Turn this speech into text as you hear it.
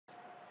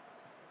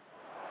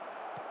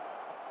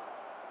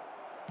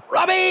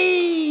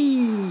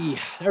Robbie!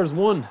 There's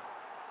one.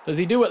 Does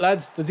he do it,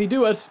 lads? Does he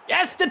do it?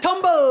 Yes, the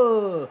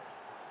tumble!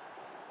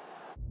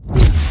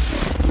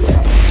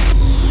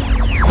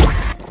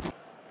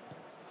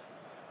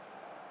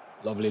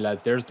 Lovely,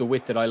 lads. There's the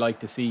width that I like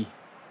to see.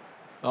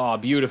 Oh,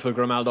 beautiful,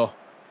 Grimaldo.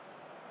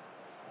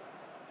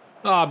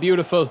 Oh,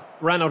 beautiful.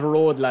 Ran out of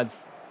road,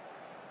 lads.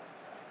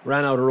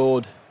 Ran out of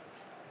road.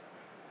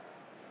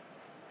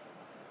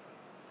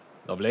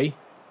 Lovely.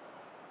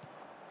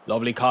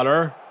 Lovely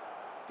collar.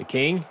 The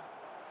King.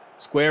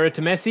 Square it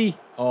to Messi.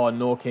 Oh,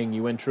 no, King.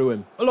 You went through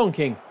him. Alone,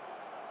 King.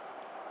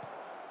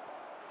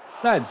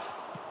 Lads,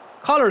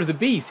 Collar is a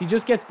beast. He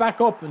just gets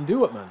back up and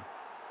do it, man.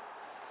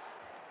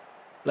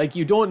 Like,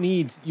 you don't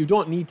need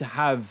to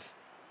have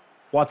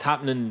what's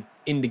happening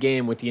in the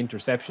game with the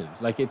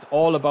interceptions. Like, it's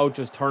all about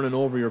just turning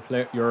over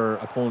your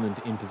opponent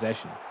in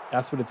possession.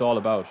 That's what it's all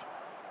about.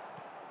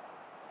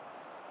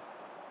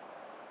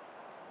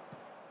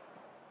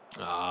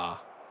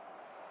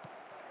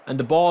 And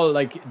the ball,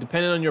 like,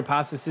 depending on your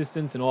pass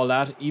assistance and all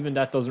that, even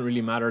that doesn't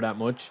really matter that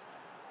much.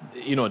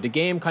 You know, the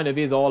game kind of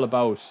is all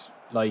about,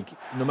 like,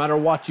 no matter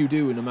what you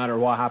do, no matter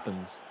what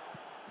happens,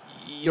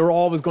 you're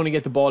always going to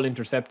get the ball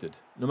intercepted.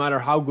 No matter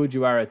how good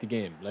you are at the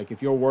game. Like,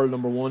 if you're world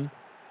number one,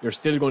 you're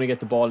still going to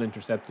get the ball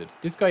intercepted.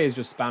 This guy is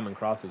just spamming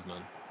crosses,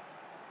 man.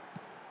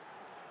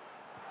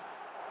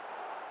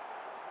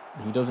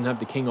 He doesn't have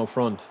the King up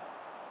front.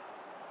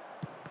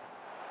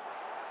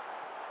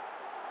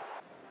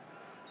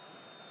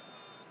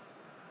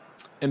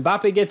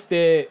 Mbappe gets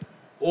the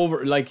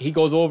over, like, he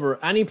goes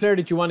over. Any player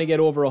that you want to get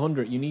over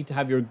 100, you need to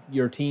have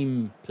your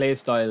team play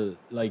style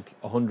like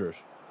 100.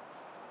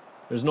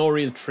 There's no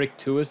real trick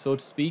to it, so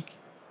to speak.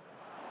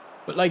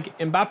 But, like,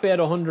 Mbappe at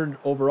 100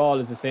 overall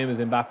is the same as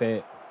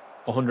Mbappe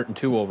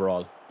 102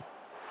 overall.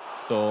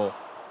 So,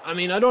 I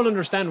mean, I don't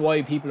understand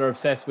why people are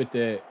obsessed with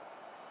the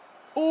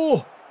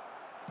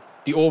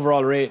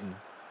overall rating.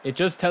 It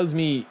just tells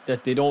me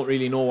that they don't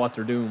really know what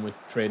they're doing with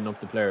trading up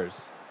the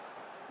players.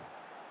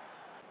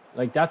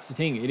 Like, that's the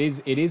thing. It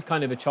is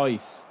kind of a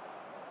choice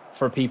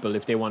for people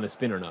if they want to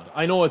spin or not.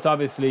 I know it's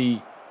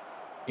obviously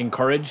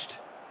encouraged.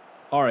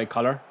 All right,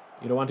 Collar.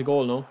 You don't want a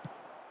goal, no?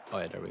 Oh,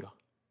 yeah, there we go.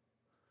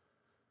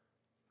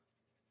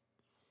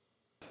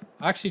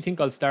 I actually think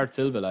I'll start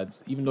Silva,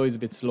 lads, even though he's a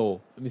bit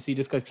slow. Let me see.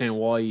 This guy's playing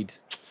wide.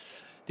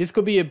 This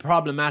could be a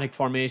problematic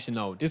formation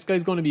now. This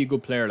guy's going to be a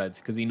good player, lads,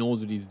 because he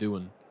knows what he's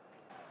doing.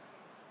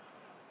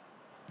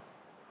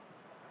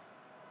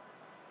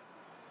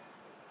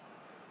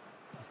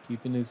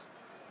 Keeping his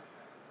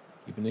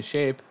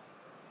shape.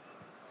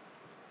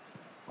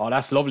 Oh,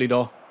 that's lovely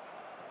though.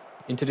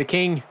 Into the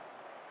King.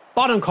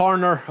 Bottom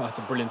corner. Oh, it's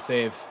a brilliant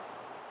save.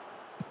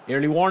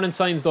 Early warning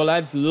signs though,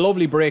 lads.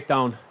 Lovely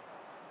breakdown.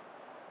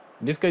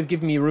 And this guy's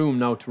giving me room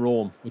now to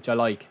roam, which I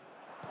like.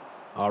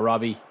 Oh,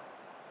 Robbie.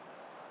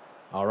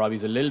 Oh,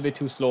 Robbie's a little bit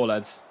too slow,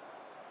 lads.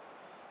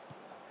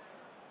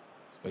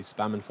 This guy's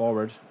spamming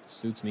forward.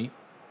 Suits me.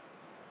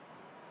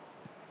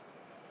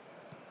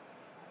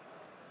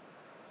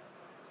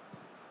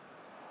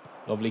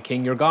 Lovely,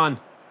 King, you're gone.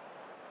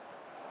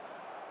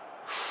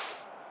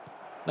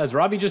 Lads,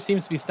 Robbie just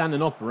seems to be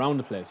standing up around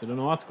the place. I don't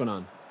know what's going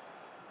on.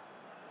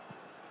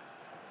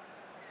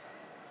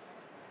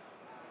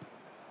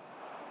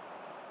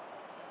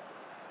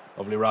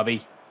 Lovely,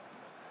 Robbie.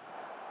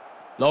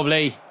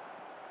 Lovely.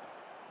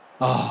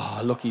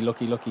 Oh, lucky,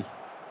 lucky, lucky.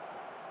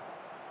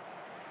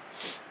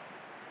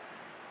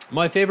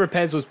 My favourite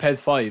Pez was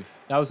Pez 5.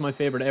 That was my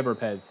favourite ever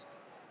Pez.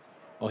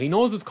 Oh, he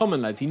knows what's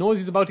coming, lads. He knows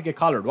he's about to get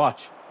collared.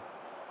 Watch.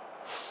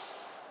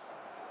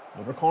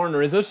 Another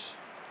corner, is it?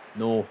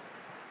 No.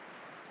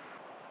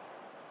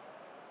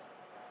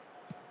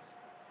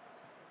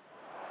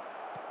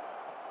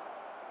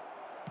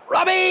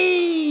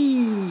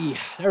 Robbie!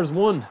 There's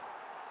one.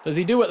 Does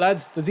he do it,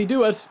 lads? Does he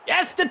do it?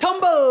 Yes, the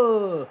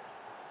tumble!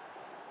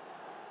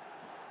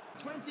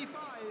 25.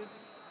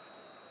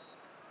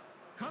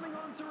 Coming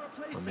on to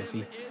replace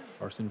Messi,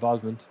 first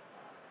involvement.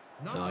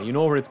 No, you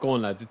know where it's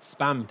going, lads. It's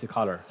spam to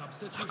collar. Knock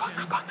on,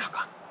 knock on, knock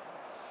on.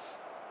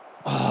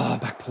 Ah,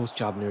 back post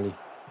job nearly.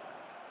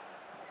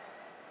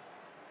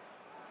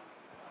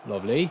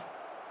 Lovely.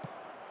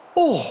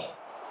 Oh!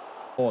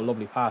 Oh,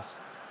 lovely pass.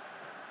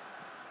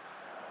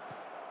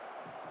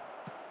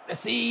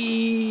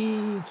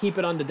 Messi! Keep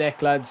it on the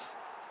deck, lads.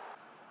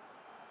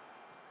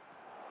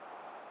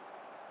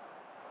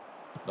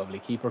 Lovely.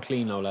 Keep her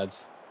clean now,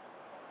 lads.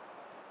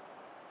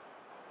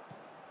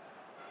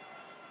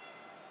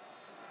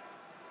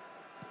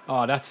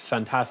 Oh, that's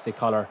fantastic,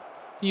 Collar.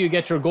 Do you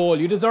get your goal?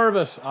 You deserve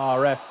it. Oh,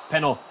 ref.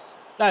 Penno.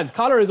 Lads,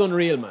 Collar is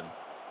unreal, man.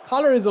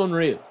 Collar is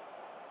unreal.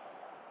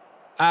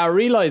 I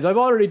realise I've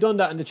already done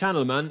that on the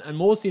channel, man, and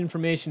most of the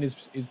information is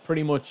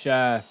pretty much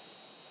the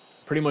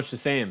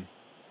same.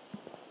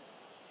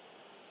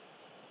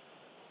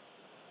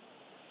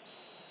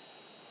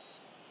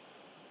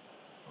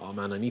 Oh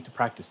man, I need to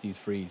practice these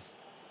frees.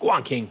 Go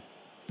on, King.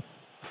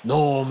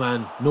 No,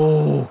 man,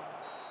 no.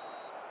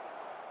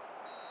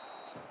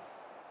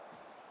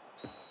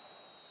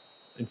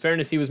 In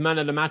fairness, he was man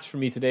of the match for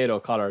me today,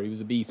 though, Collar. He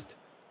was a beast.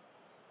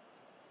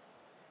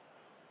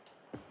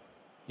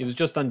 He was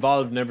just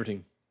involved in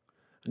everything.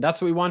 And that's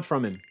what we want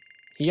from him.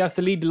 He has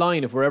to lead the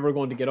line if we're ever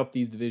going to get up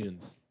these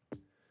divisions.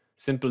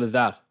 Simple as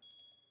that.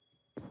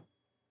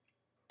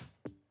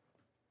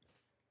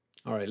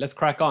 All right, let's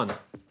crack on.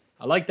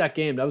 I like that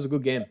game. That was a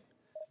good game.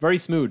 Very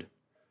smooth.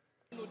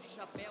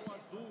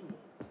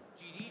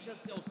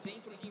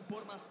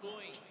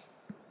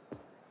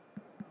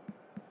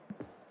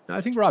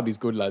 I think Robbie's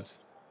good, lads.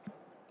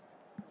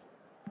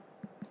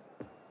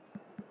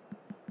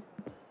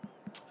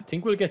 I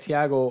think we'll get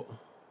Thiago.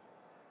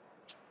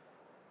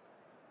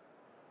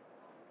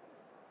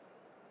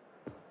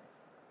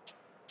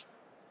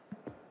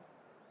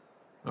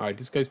 All right,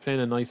 this guy's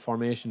playing a nice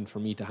formation for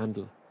me to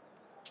handle.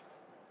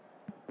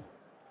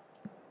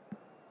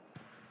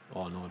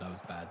 Oh, no, that was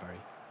bad, Barry.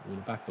 Win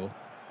it back, though.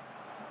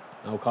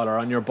 Now, Collar,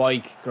 on your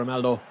bike,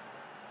 Grimaldo.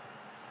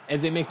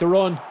 Eze, make the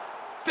run.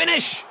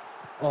 Finish!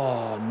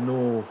 Oh,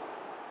 no.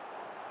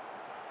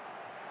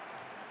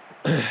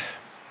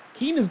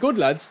 Keane is good,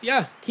 lads.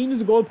 Yeah, Keane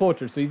is a goal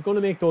poacher, so he's going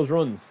to make those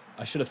runs.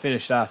 I should have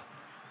finished that.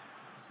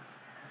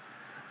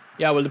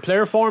 Yeah, well, the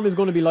player form is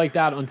going to be like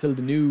that until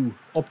the new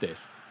update.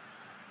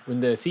 When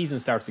the season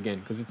starts again,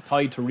 because it's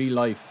tied to real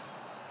life.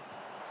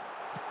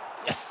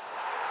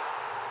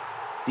 Yes!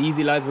 It's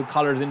easy, lads, with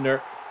collars in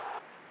there.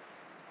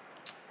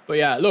 But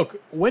yeah,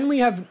 look, when we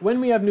have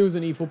news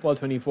on eFootball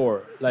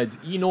 24, lads,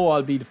 you know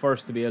I'll be the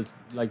first to be able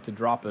to to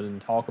drop it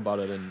and talk about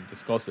it and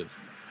discuss it.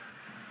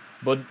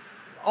 But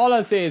all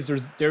I'll say is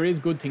there is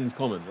good things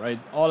coming, right?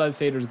 All I'll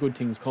say there's good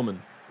things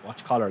coming.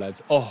 Watch collar,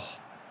 lads. Oh.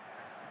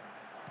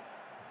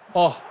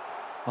 Oh.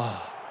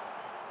 Oh.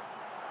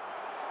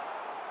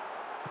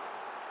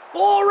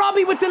 Oh,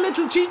 Robbie with the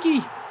little cheeky.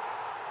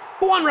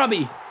 Go on,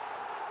 Robbie.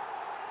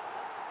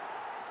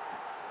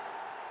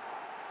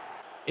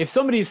 If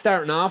somebody's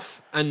starting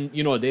off and,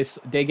 you know, they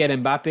get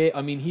Mbappe,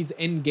 I mean, he's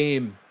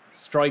end-game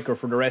striker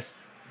for the rest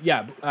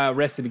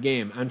of the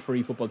game and for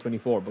eFootball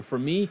 24. But for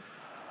me,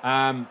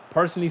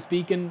 personally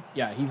speaking,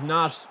 yeah, he's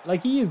not,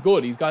 like, he is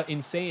good. He's got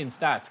insane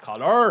stats,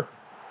 Collar.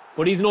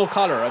 But he's no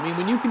Collar. I mean,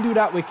 when you can do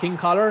that with King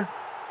Collar,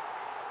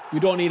 you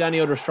don't need any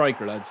other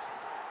striker, lads.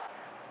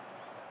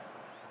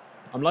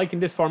 I'm liking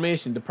this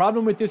formation. The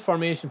problem with this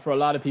formation for a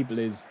lot of people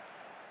is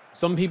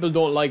some people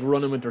don't like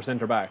running with their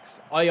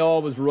centre-backs. I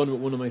always run with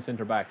one of my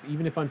centre-backs,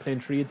 even if I'm playing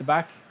 3 at the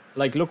back.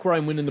 Like, look where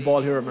I'm winning the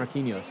ball here at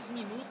Marquinhos.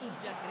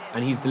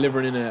 And he's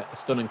delivering in a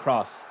stunning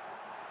cross.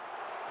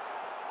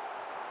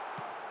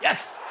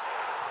 Yes!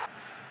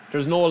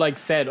 There's no, like,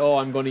 said, oh,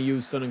 I'm going to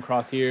use stunning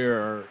cross here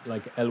or,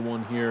 like,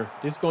 L1 here.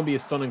 This is going to be a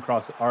stunning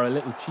cross or a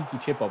little cheeky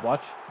chip-up,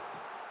 watch.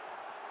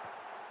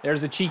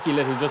 There's a cheeky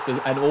little, just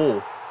an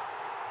O.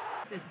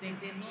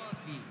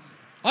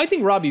 I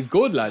think Robbie's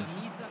good,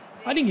 lads.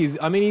 I think he's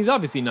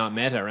obviously not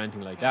meta or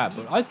anything like that,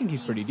 but I think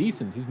he's pretty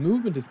decent. His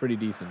movement is pretty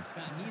decent.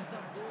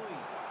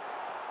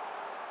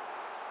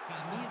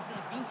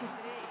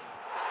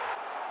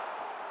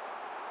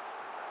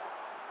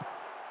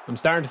 I'm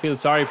starting to feel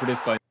sorry for this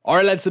guy.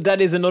 Alright, lads, so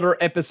that is another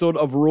episode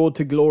of Road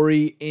to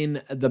Glory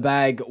in the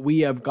bag.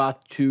 We have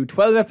got to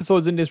 12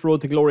 episodes in this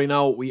Road to Glory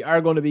now. We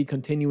are going to be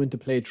continuing to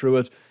play through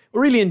it.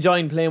 We're really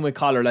enjoying playing with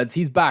Collar, lads.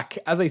 He's back.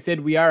 As I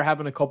said, we are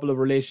having a couple of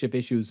relationship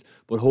issues,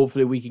 but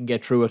hopefully we can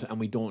get through it and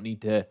we don't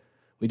need to,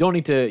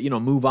 you know,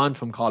 move on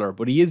from Collar.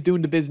 But he is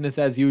doing the business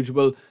as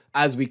usual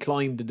as we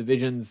climb the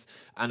divisions.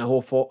 And I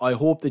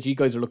hope that you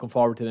guys are looking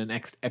forward to the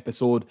next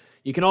episode.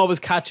 You can always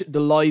catch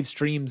the live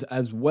streams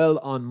as well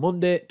on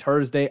Monday,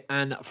 Thursday,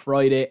 and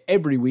Friday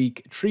every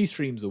week. 3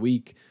 streams a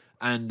week.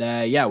 And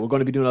yeah, we're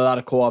going to be doing a lot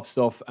of co-op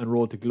stuff and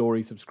Road to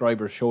Glory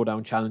subscriber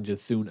showdown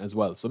challenges soon as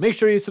well. So make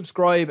sure you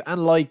subscribe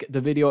and like the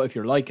video if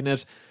you're liking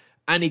it.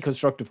 Any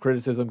constructive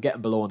criticism, get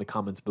them below in the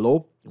comments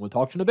below. And we'll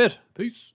talk to you in a bit. Peace.